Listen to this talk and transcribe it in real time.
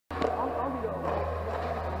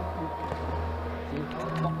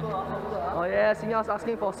Oh yeah, Sinyao's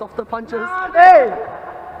asking for softer punches. Hey!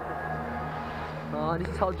 This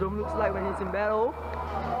is how Jerome looks like when he's in battle.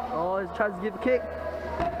 Oh, he tries to give a kick.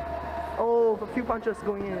 Oh, a few punches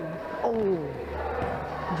going in. Oh,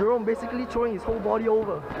 Jerome basically throwing his whole body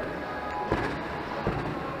over.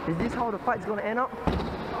 Is this how the fight's gonna end up?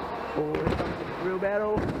 Oh, here comes the real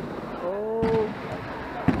battle. Oh.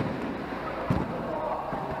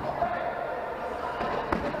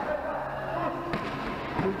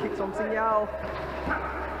 Two kicks from Sinyao.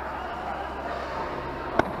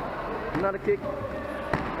 Another kick.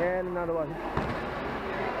 And another one.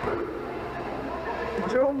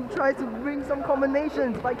 Jerome tries to bring some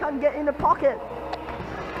combinations, but can't get in the pocket.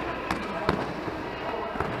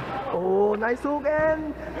 Oh, nice hook,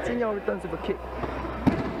 and Sinyao returns with a kick.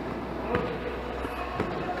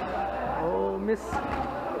 Oh, miss.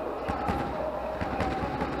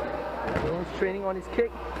 Jerome's training on his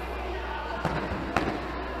kick.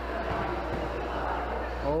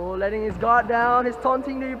 Oh, letting his guard down, he's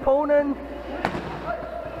taunting the opponent.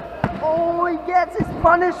 Oh, he gets his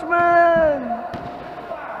punishment!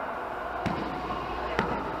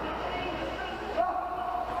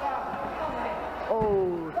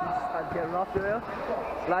 Oh, things start to get rough here.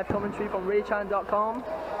 Live commentary from RayChan.com.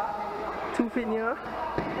 2 feet near.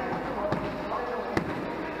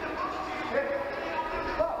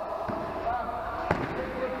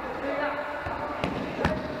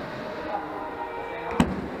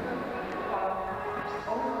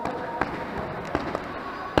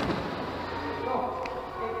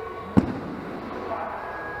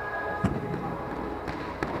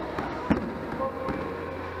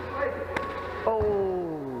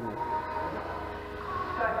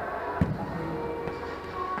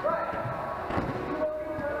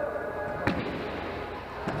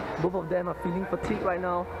 Both of them are feeling fatigued right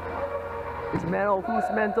now. It's a matter of whose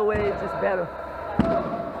mental age is better.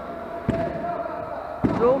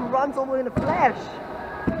 Jerome runs over in a flash,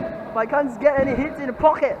 but can't get any hits in the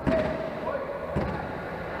pocket.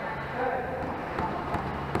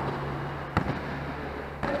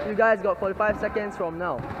 You guys got 45 seconds from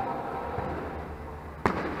now.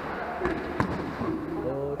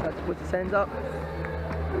 Oh, tries to put his hands up.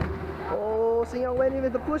 Oh, Sinyao went in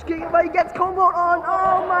with the push kick, but he gets comboed on.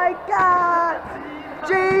 Oh my god!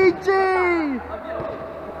 GG!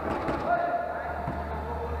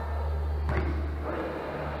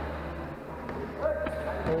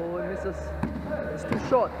 Oh, it misses. It's too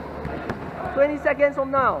short. 20 seconds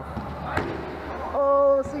from now.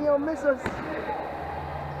 Oh, Sinyao misses.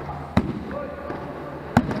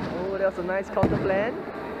 Oh, that was a nice counter plan.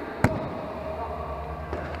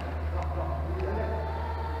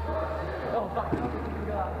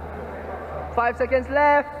 5 seconds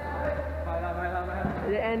left.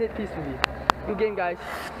 They end it peacefully. Good game, guys.